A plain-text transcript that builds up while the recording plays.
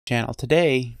channel.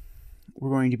 Today, we're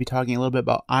going to be talking a little bit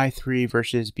about i3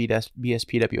 versus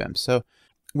BSPWM. So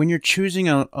when you're choosing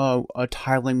a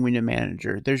tiling window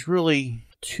manager, there's really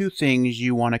two things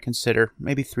you want to consider,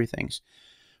 maybe three things.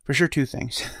 For sure, two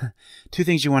things. Two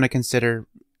things you want to consider,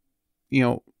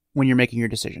 when you're making your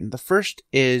decision. The first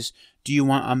is, do you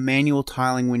want a manual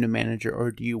tiling window manager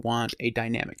or do you want a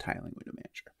dynamic tiling window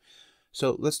manager?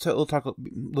 So we'll talk a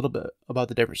little bit about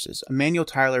the differences. A manual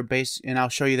tiler and I'll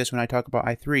show you this when I talk about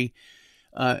i3,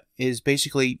 is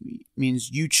basically means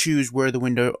you choose where the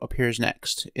window appears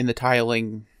next in the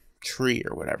tiling tree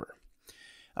or whatever.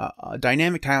 A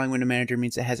dynamic tiling window manager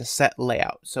means it has a set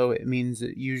layout. So it means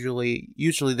that usually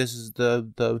this is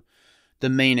the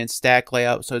main and stack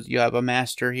layout. So you have a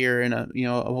master here and a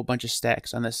whole bunch of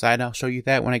stacks on this side. I'll show you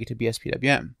that when I get to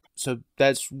BSPWM. So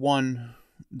that's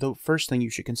the first thing you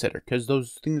should consider, because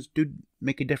those things do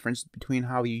make a difference between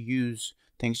how you use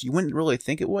things. You wouldn't really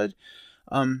think it would.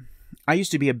 I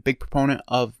used to be a big proponent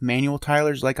of manual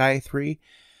tilers like i3,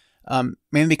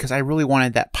 mainly because I really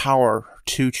wanted that power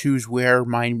to choose where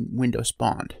my window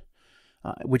spawned,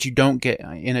 which you don't get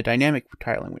in a dynamic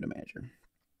tiling window manager.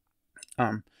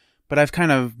 But I've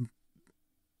kind of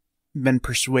been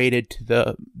persuaded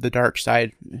to the dark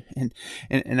side,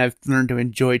 and I've learned to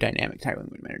enjoy dynamic tiling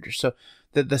window managers. So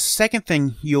the second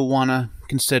thing you'll want to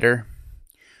consider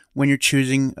when you're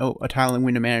choosing a tiling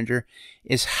window manager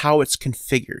is how it's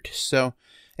configured. So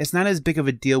it's not as big of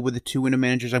a deal with the two window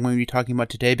managers I'm going to be talking about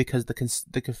today, because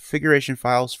the configuration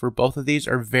files for both of these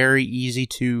are very easy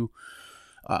to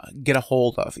get a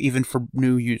hold of, even for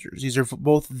new users. These are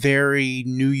both very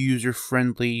new user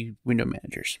friendly window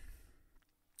managers.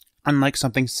 Unlike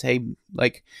something, say,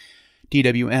 like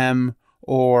DWM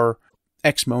or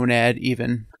Xmonad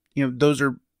even, those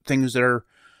are things that are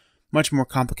much more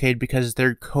complicated because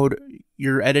their code,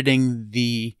 you're editing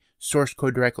the source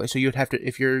code directly. So you'd have to,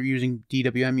 if you're using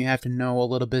DWM, you have to know a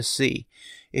little bit of C.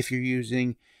 If you're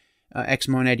using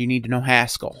Xmonad, you need to know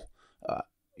Haskell,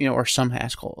 or some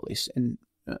Haskell at least, and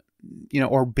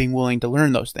or being willing to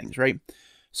learn those things, right?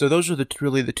 So those are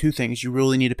really the two things you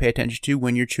really need to pay attention to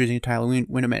when you're choosing a tiling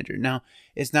window manager. Now,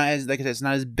 it's not as, like I said, it's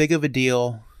not as big of a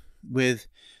deal with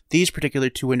these particular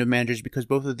two window managers, because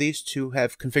both of these two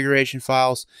have configuration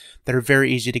files that are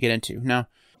very easy to get into. Now,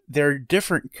 they're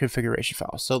different configuration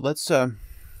files. So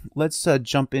let's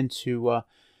jump into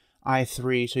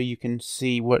i3 so you can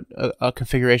see what a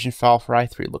configuration file for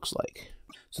i3 looks like.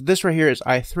 So this right here is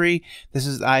i3. This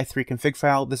is the i3 config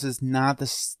file. This is not the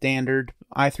standard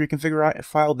i3 config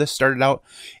file. This started out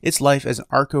its life as an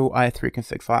Arco i3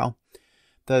 config file.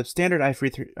 The standard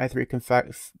i3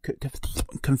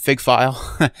 config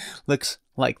file looks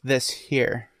like this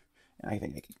here. I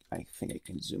think I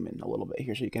can zoom in a little bit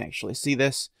here so you can actually see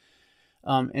this.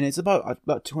 And it's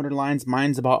about 200 lines.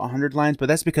 Mine's about 100 lines, but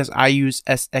that's because I use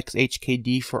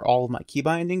SXHKD for all of my key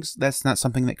bindings. That's not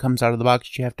something that comes out of the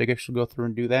box. You have to actually go through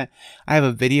and do that. I have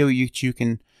a video you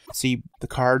can see the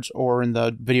cards or in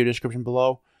the video description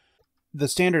below. The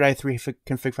standard i3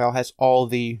 config file has all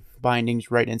the bindings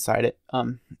right inside it.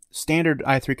 Standard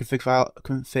i3 config file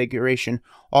configuration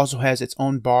also has its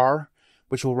own bar,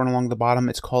 which will run along the bottom.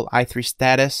 It's called i3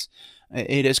 status.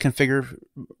 It is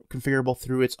configurable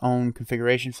through its own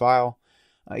configuration file.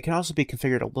 It can also be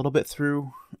configured a little bit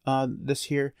through this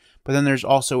here, but then there's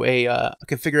also a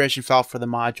configuration file for the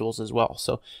modules as well.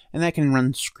 So, and that can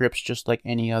run scripts just like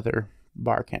any other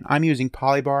bar can. I'm using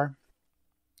Polybar.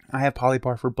 I have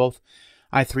Polybar for both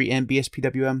i3 and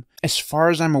BSPWM. As far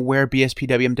as I'm aware,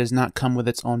 BSPWM does not come with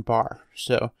its own bar.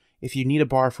 So if you need a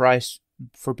bar for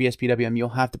BSPWM, you'll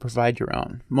have to provide your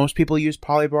own. Most people use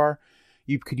Polybar.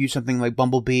 You could use something like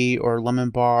Bumblebee or Lemon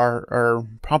Bar, or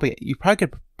you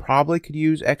probably could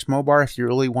use Xmobar if you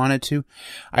really wanted to.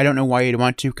 I don't know why you'd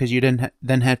want to, because you didn't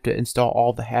then have to install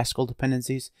all the Haskell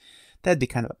dependencies. That'd be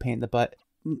kind of a pain in the butt.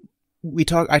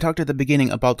 I talked at the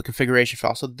beginning about the configuration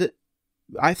file. So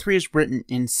i3 is written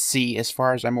in C as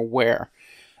far as I'm aware.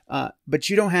 But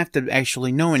you don't have to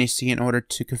actually know any C in order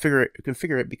to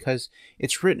configure it because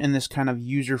it's written in this kind of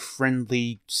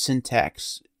user-friendly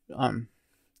syntax.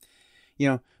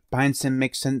 Bind sim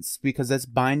makes sense because that's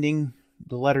binding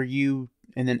the letter U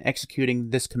and then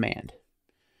executing this command.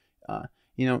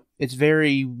 It's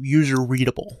very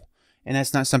user-readable, and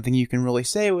that's not something you can really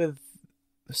say with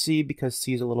C because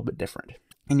C is a little bit different.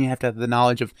 And you have to have the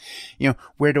knowledge of,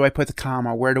 where do I put the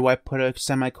comma? Where do I put a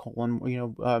semicolon?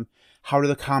 How do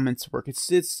the comments work?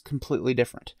 It's completely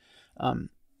different.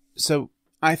 So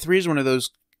i3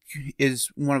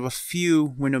 is one of a few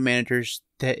window managers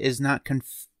that is not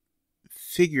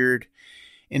configured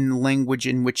in the language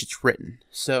in which it's written.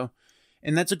 So,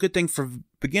 and that's a good thing for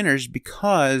beginners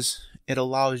because it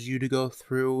allows you to go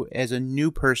through as a new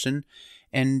person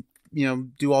and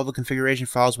do all the configuration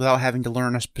files without having to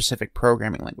learn a specific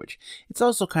programming language. It's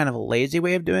also kind of a lazy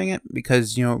way of doing it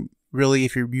because, really,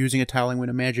 if you're using a tiling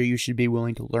window manager, you should be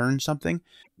willing to learn something.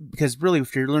 Because really,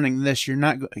 if you're learning this, you're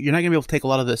not going to be able to take a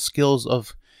lot of the skills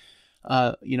of,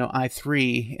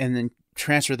 i3 and then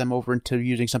transfer them over into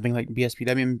using something like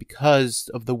BSPWM because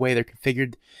of the way they're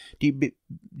configured.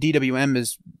 DWM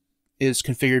is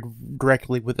configured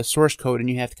directly with the source code, and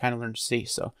you have to kind of learn C.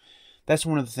 So that's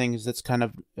one of the things that's kind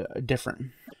of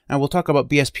different. Now, we'll talk about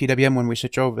BSPWM when we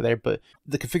switch over there, but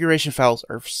the configuration files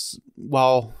are,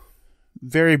 while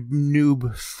very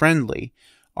noob friendly,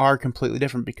 are completely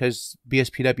different because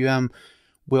BSPWM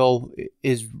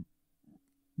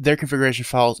their configuration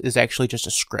files is actually just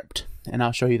a script. And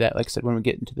I'll show you that, like I said, when we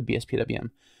get into the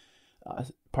BSPWM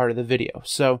part of the video.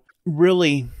 So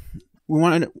really,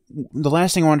 the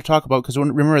last thing I want to talk about, because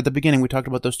remember at the beginning we talked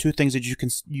about those two things that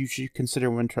you should consider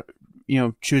when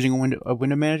choosing a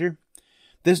window manager.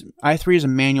 This i3 is a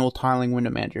manual tiling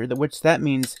window manager. Which that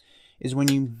means is when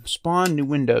you spawn new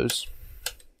windows,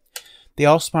 they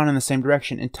all spawn in the same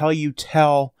direction until you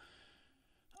tell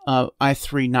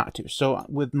i3 not to. So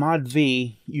with mod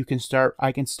V,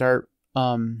 I can start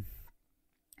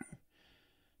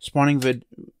spawning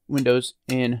windows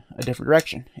in a different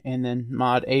direction, and then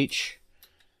mod H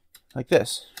like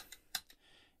this,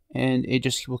 and it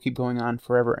just will keep going on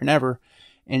forever and ever.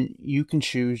 And you can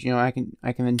choose, I can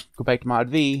then go back to mod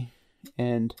V,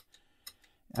 and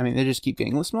I mean they just keep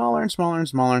getting smaller and smaller and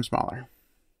smaller and smaller.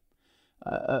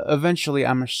 Eventually,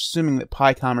 I'm assuming that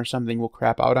PyCom or something will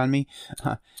crap out on me,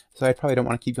 so I probably don't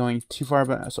want to keep going too far,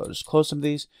 so I'll just close some of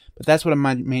these. But that's what a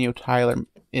manual tiler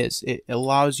is. It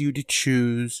allows you to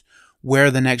choose where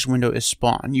the next window is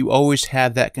spawned. You always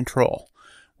have that control.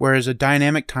 Whereas a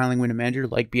dynamic tiling window manager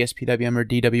like BSPWM or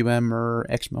DWM or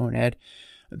Xmonad,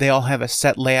 they all have a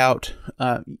set layout.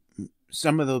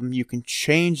 Some of them you can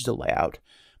change the layout,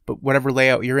 but whatever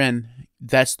layout you're in,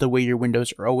 that's the way your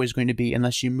windows are always going to be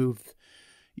unless you move,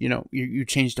 you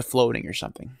change to floating or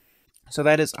something. So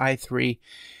that is i3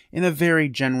 in a very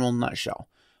general nutshell.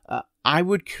 I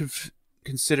would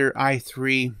consider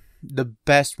i3 the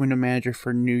best window manager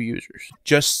for new users,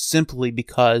 just simply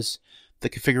because the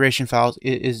configuration files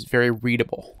is very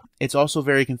readable. It's also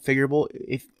very configurable.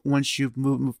 If once you've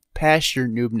moved past your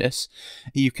noobness,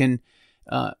 you can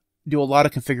do a lot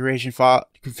of configuration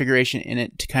in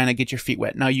it to kind of get your feet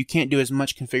wet. Now, you can't do as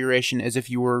much configuration as if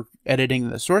you were editing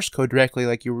the source code directly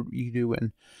like you do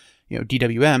in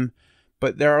DWM,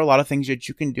 but there are a lot of things that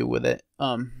you can do with it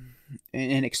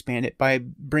and expand it by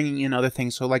bringing in other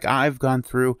things. So like I've gone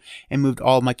through and moved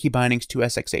all of my key bindings to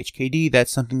SXHKD.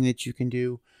 That's something that you can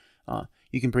do.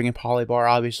 You can bring in polybar,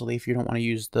 obviously, if you don't want to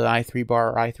use the i3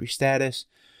 bar or i3 status.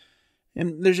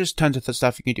 And there's just tons of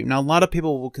stuff you can do. Now, a lot of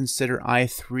people will consider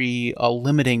i3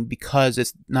 limiting because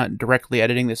it's not directly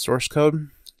editing the source code,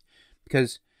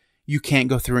 because you can't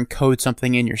go through and code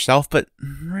something in yourself. But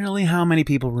really, how many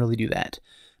people really do that?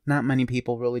 Not many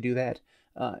people really do that.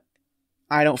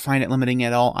 I don't find it limiting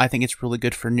at all. I think it's really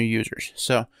good for new users.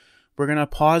 So we're going to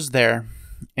pause there,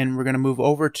 and we're going to move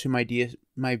over to my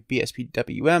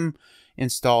BSPWM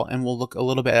install, and we'll look a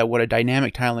little bit at what a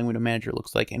dynamic tiling window manager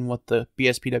looks like and what the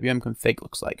BSPWM config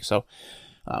looks like. So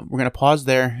we're going to pause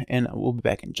there, and we'll be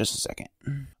back in just a second.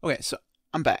 Okay, so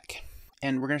I'm back,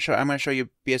 and I'm going to show you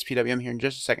BSPWM here in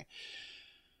just a second.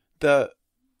 The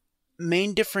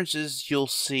main differences you'll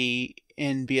see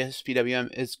in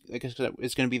BSPWM is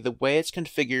going to be the way it's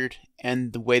configured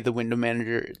and the way the window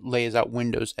manager lays out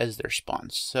windows as their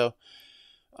spawns. So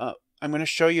I'm going to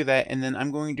show you that, and then I'm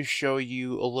going to show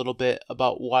you a little bit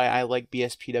about why I like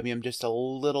BSPWM just a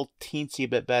little teensy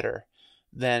bit better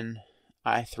than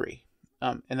i3.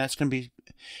 And that's going to be,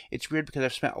 it's weird because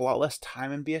I've spent a lot less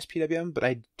time in BSPWM, but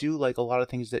I do like a lot of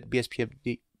things that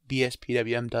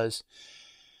BSPWM does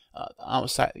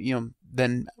outside,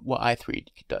 than what i3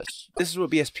 does. This is what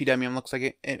BSPWM looks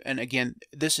like, and again,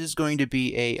 this is going to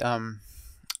be a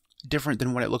different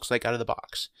than what it looks like out of the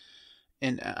box.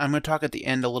 And I'm going to talk at the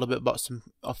end a little bit about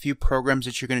a few programs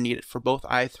that you're going to need for both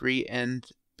i3 and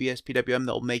BSPWM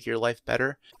that will make your life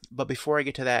better. But before I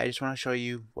get to that, I just want to show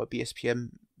you what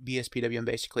BSPWM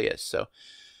basically is. So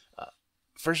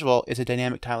first of all, it's a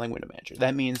dynamic tiling window manager.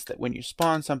 That means that when you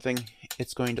spawn something,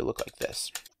 it's going to look like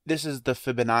this. This is the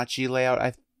Fibonacci layout.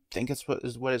 I think it's what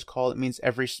it's called. It means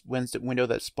every window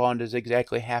that spawned is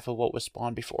exactly half of what was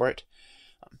spawned before it.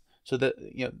 So that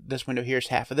this window here is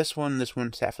half of this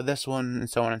one's half of this one, and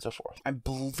so on and so forth. I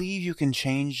believe you can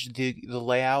change the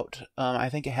layout. I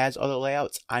think it has other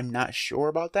layouts. I'm not sure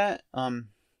about that.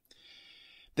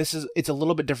 it's a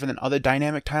little bit different than other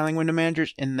dynamic tiling window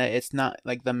managers in that it's not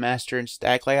like the master and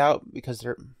stack layout, because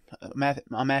they're a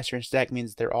master and stack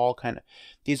means they're all kind of,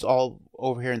 these all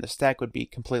over here in the stack would be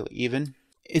completely even.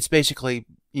 It's basically,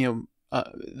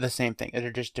 the same thing.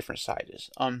 They're just different sizes.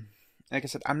 Like I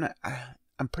said,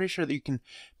 I'm pretty sure that you can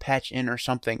patch in or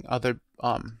something other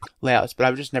layouts, but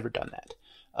I've just never done that.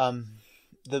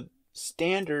 The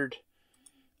standard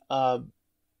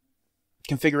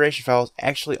configuration file is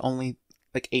actually only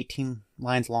like 18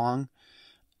 lines long.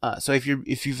 So if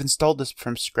you've installed this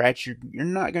from scratch, you're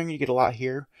not going to get a lot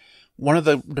here. One of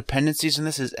the dependencies in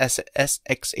this is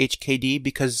SXHKD,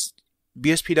 because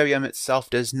BSPWM itself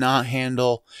does not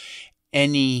handle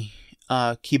any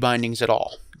key bindings at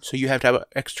all. So you have to have an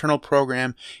external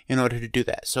program in order to do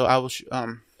that. So I will,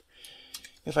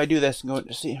 if I do this and go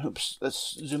to see, oops,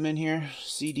 let's zoom in here,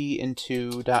 cd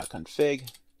into .config,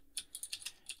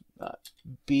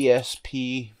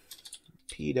 BSPWM,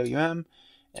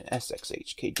 and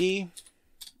SXHKD,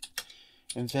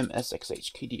 and vim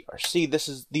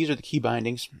SXHKDRC. These are the key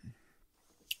bindings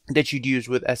that you'd use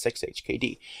with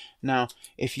SXHKD. Now,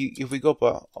 if we go up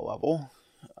a level,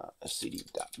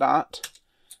 cd.ls,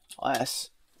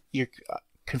 your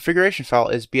configuration file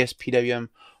is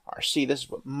BSPWM-RC. This is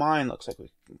what mine looks like.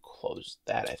 We can close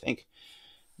that, I think.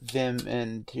 Vim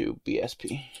into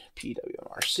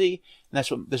BSPWM-RC, and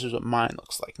this is what mine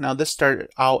looks like. Now, this started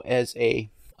out as a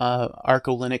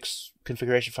Arco Linux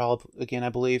configuration file, again, I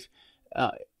believe.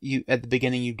 You at the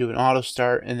beginning you do an auto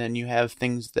start, and then you have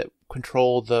things that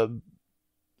control the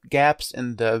gaps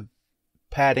and the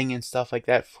padding and stuff like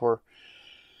that for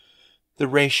the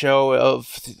ratio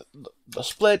of the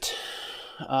split,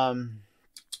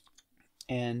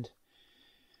 and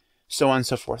so on and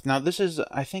so forth. Now this is,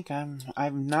 I think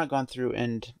I've not gone through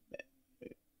and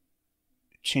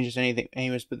changes anything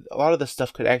anyways, but a lot of this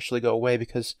stuff could actually go away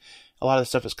because a lot of the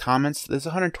stuff is comments. It's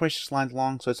 126 lines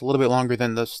long, so it's a little bit longer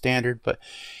than the standard, but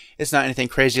it's not anything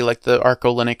crazy like the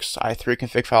Arco Linux i3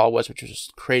 config file was, which was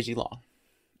just crazy long.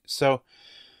 So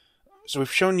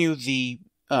we've shown you the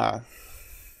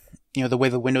the way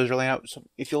the windows are laid out. So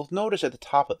if you'll notice at the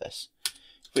top of this,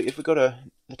 if we go to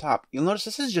the top, you'll notice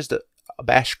this is just a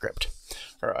bash script,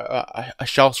 or a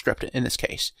shell script in this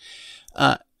case.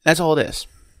 That's all it is.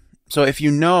 So if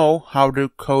you know how to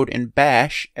code in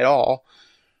bash at all,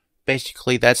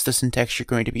 basically that's the syntax you're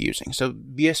going to be using. So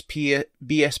BSPC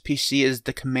is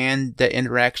the command that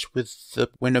interacts with the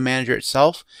window manager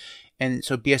itself, and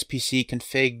so BSPC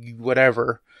config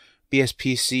whatever,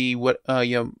 BSPC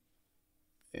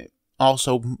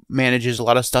also manages a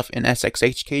lot of stuff in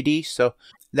SXHKD. So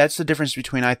that's the difference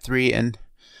between i3 and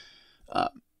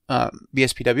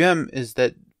BSPWM, is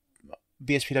that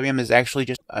BSPWM is actually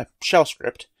just a shell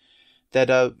script that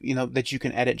that you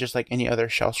can edit just like any other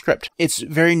shell script. It's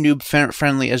very noob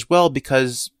friendly as well,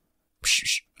 because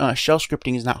shell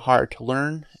scripting is not hard to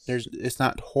learn. It's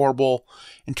not horrible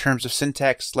in terms of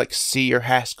syntax like C or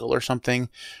Haskell or something,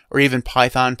 or even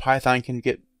Python. Python can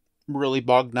get really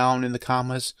bogged down in the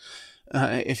commas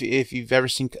if you've ever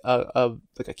seen like a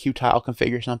qtile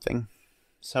config or something.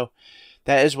 So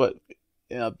that is what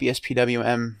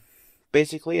BSPWM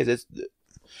basically is. It's,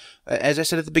 as I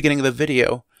said at the beginning of the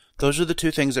video, those are the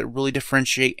two things that really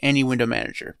differentiate any window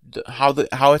manager: how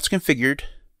it's configured,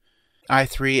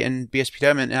 i3 and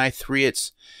BSPWM. And in i3,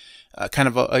 it's kind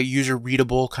of a user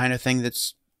readable kind of thing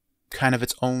that's kind of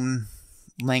its own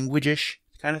language-ish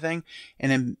kind of thing,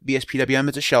 and then BSPWM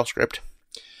is a shell script.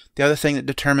 The other thing that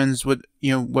determines what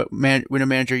window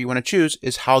manager you want to choose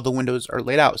is how the windows are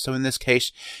laid out. So in this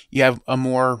case, you have a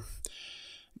more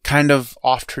kind of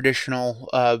off traditional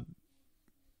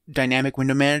dynamic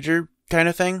window manager kind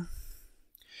of thing,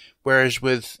 whereas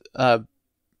with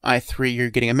i3 you're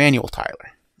getting a manual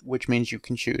tiler, which means you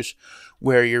can choose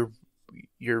where your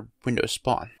windows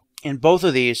spawn. In both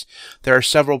of these, there are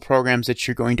several programs that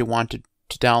you're going to want to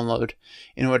download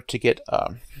in order to get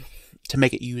to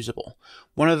make it usable.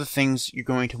 One of the things you're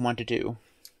going to want to do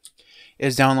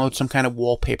is download some kind of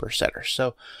wallpaper setter.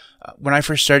 So when I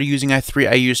first started using i3,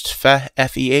 I used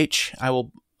FEH. I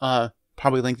will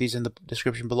probably link these in the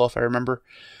description below if I remember.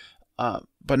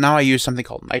 But now I use something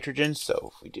called Nitrogen.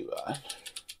 So if we do,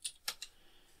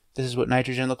 this is what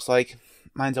Nitrogen looks like.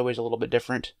 Mine's always a little bit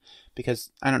different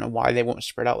because I don't know why they won't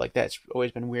spread out like that. It's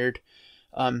always been weird.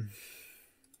 So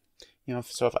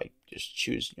if I just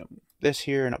choose this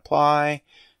here and apply,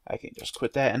 I can just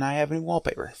quit that and I have a new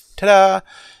wallpaper. Ta-da!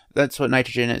 That's what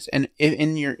Nitrogen is. And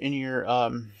in your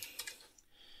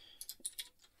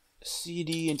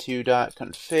cd into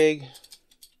 .config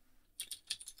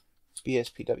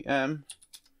BSPWM,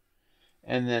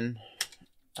 and then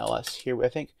ls here, I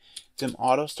think vim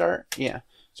auto start. Yeah,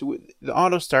 So the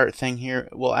auto start thing here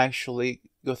will actually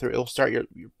go through. It will start your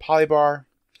polybar.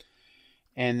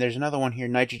 And there's another one here,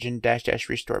 nitrogen --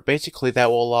 restore. Basically,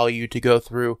 that will allow you to go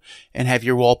through and have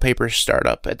your wallpaper start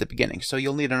up at the beginning. So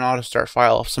you'll need an auto start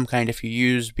file of some kind if you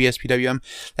use BSPWM.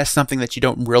 That's something that you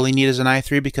don't really need as an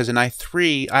i3, because in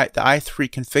i3, the i3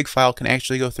 config file can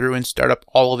actually go through and start up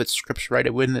all of its scripts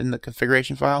right within the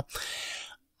configuration file.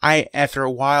 After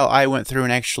a while, I went through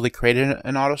and actually created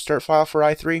an auto start file for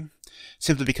i3,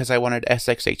 simply because I wanted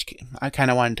SXHK. I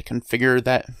kind of wanted to configure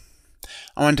that.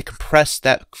 I wanted to compress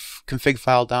that config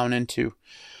file down into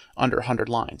under 100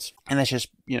 lines. And that's just,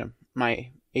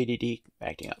 my ADD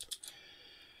acting up.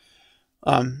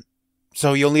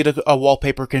 So you'll need a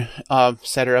wallpaper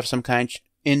setter of some kind.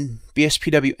 In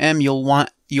BSPWM,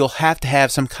 you'll have to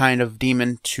have some kind of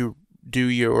daemon to do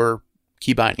your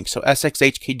key binding. So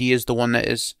SXHKD is the one that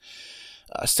is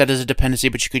set as a dependency,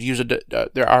 but you could use it.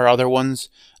 There are other ones.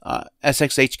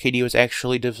 SXHKD was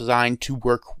actually designed to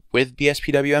work with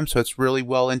BSPWM, so it's really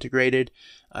well integrated.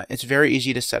 It's very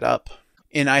easy to set up.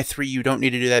 In i3, you don't need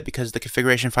to do that because the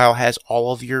configuration file has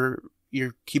all of your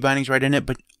key bindings right in it.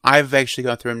 But I've actually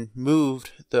gone through and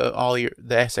moved all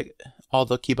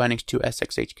the key bindings to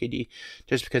SXHKD,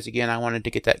 just because, again, I wanted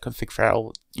to get that config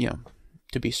file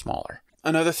to be smaller.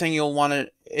 Another thing you'll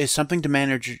want is something to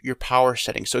manage your power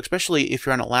settings. So especially if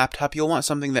you're on a laptop, you'll want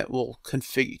something that will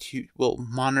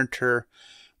monitor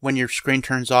when your screen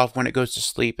turns off, when it goes to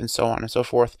sleep, and so on and so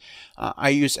forth. I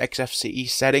use XFCE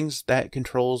settings that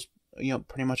controls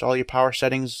pretty much all your power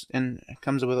settings, and it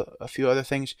comes with a few other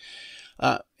things.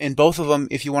 In both of them,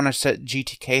 if you want to set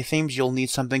GTK themes, you'll need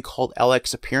something called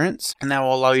LX Appearance, and that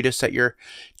will allow you to set your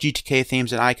GTK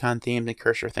themes and icon themes and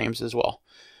cursor themes as well.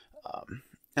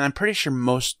 And I'm pretty sure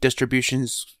most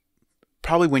distributions,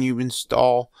 probably when you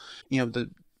install, the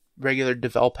regular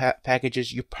develop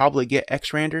packages, you probably get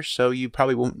XRander, so you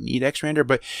probably won't need XRander.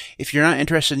 But if you're not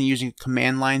interested in using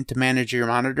command line to manage your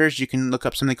monitors, you can look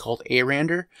up something called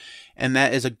ARander, and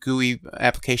that is a GUI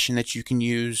application that you can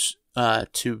use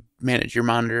to manage your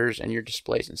monitors and your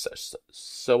displays and such,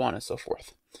 so on and so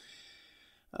forth.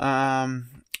 I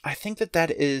think that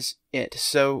is it.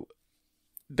 So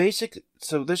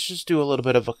let's just do a little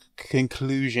bit of a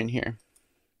conclusion here.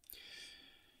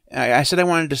 I said I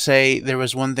wanted to say there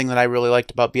was one thing that I really liked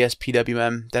about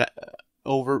BSPWM that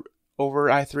over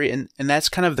i3, and that's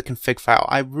kind of the config file.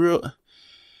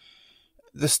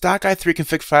 The stock i3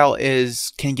 config file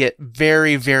can get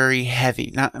very, very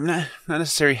heavy. Not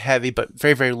necessarily heavy, but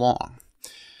very, very long.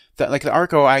 Like the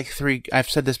Arco i3, I've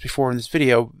said this before in this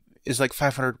video, is like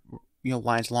 500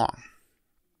 lines long,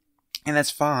 and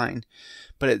that's fine,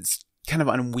 but it's kind of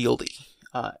unwieldy.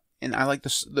 And I like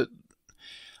this. The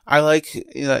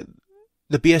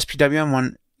BSPWM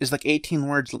one is like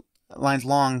 18 lines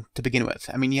long to begin with.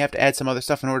 I mean, you have to add some other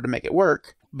stuff in order to make it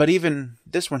work. But even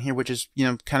this one here, which is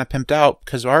kind of pimped out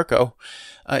because of Arco,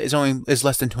 is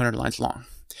less than 200 lines long,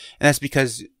 and that's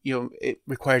because it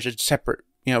requires a separate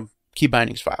key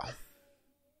bindings file.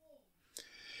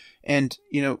 And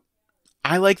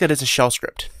I like that it's a shell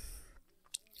script.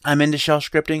 I'm into shell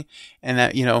scripting, and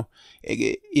that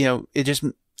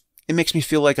it makes me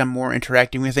feel like I'm more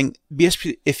interacting with things.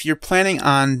 BSP, if you're planning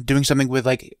on doing something with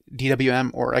like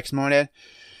DWM or Xmonad,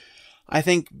 I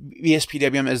think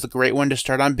BSPWM is the great one to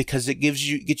start on, because it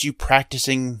gets you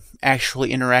practicing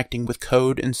actually interacting with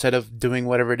code instead of doing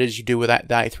whatever it is you do with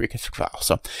the i3 config file.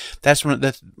 So that's one of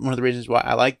the reasons why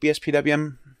I like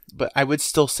BSPWM. But I would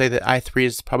still say that i3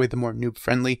 is probably the more noob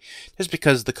friendly, just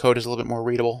because the code is a little bit more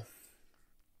readable.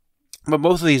 But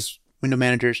both of these window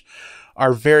managers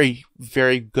are very,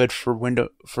 very good for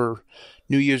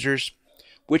new users.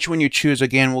 Which one you choose,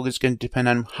 again, is going to depend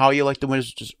on how you like the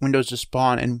windows to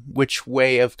spawn and which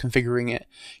way of configuring it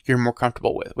you're more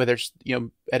comfortable with. Whether it's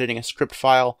editing a script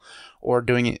file or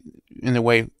doing it in the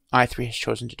way i3 has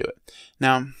chosen to do it.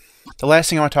 Now, the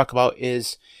last thing I want to talk about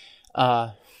is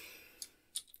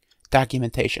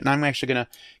documentation. I'm actually going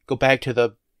to go back to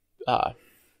the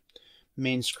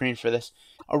main screen for this.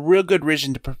 A real good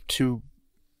reason to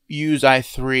use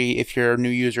i3 if you're a new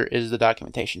user is the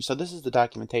documentation. So this is the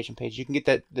documentation page. You can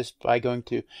get this by going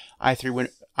to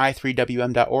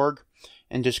i3wm.org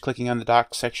and just clicking on the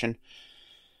docs section.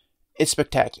 It's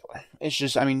spectacular. It's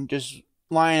just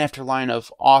line after line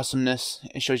of awesomeness.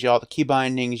 It shows you all the key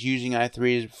bindings using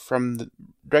i3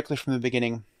 directly from the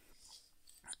beginning.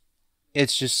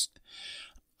 It's just,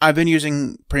 I've been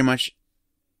using pretty much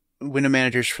window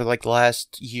managers for like the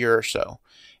last year or so,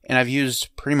 and I've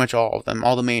used pretty much all of them,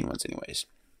 all the main ones anyways.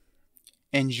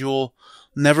 And you'll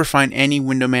never find any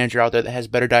window manager out there that has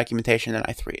better documentation than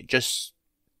i3.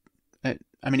 It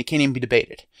can't even be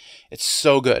debated. It's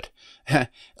so good.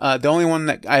 The only one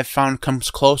that I've found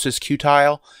comes close is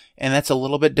Qtile, and that's a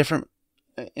little bit different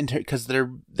because their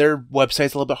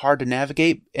website's a little bit hard to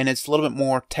navigate, and it's a little bit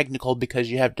more technical because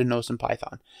you have to know some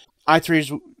Python.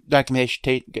 i3's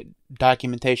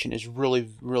documentation is really,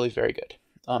 really very good.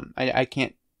 I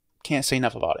can't say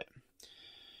enough about it.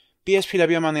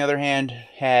 BSPWM, on the other hand,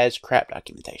 has crap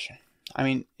documentation. I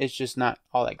mean, it's just not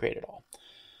all that great at all.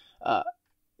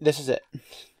 This is it.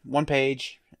 One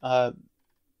page.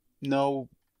 No,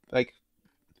 like,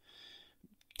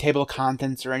 table of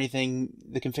contents or anything.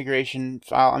 The configuration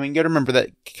file. I mean, you got to remember that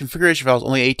configuration file is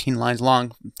only 18 lines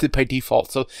long by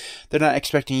default, so they're not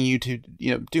expecting you to,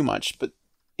 do much. But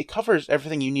it covers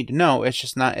everything you need to know. It's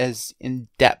just not as in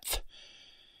depth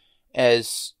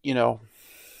as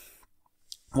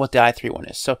what the i3 one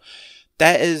is. So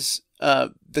that is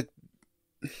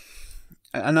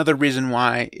another reason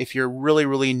why, if you're really,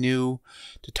 really new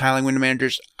to tiling window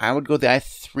managers, I would go the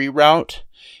i3 route.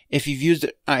 If you've used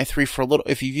i3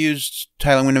 if you've used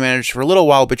tiling window managers for a little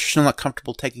while, but you're still not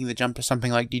comfortable taking the jump to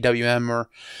something like DWM or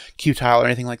Qtile or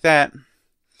anything like that,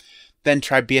 then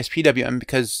try BSPWM,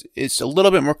 because it's a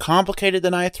little bit more complicated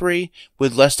than i3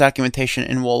 with less documentation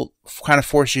and will kind of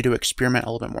force you to experiment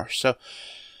a little bit more. So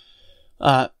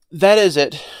that is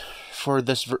it for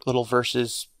this little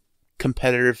versus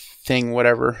competitive thing,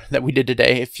 whatever, that we did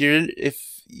today. If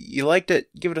you liked it,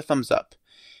 give it a thumbs up.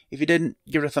 If you didn't,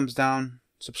 give it a thumbs down.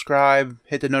 Subscribe,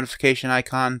 hit the notification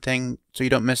icon thing so you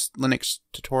don't miss Linux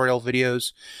tutorial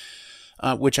videos,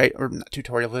 or not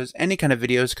tutorial videos, any kind of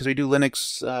videos, because we do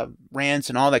Linux rants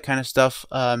and all that kind of stuff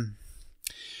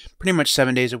pretty much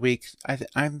 7 days a week.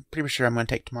 I'm pretty sure I'm going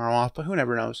to take tomorrow off, but who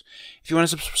never knows. If you want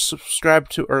to subscribe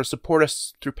to or support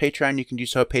us through Patreon, you can do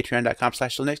so at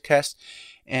patreon.com/LinuxCast.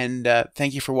 And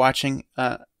thank you for watching.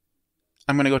 I'm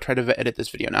going to go try to edit this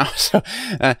video now, so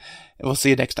we'll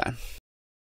see you next time.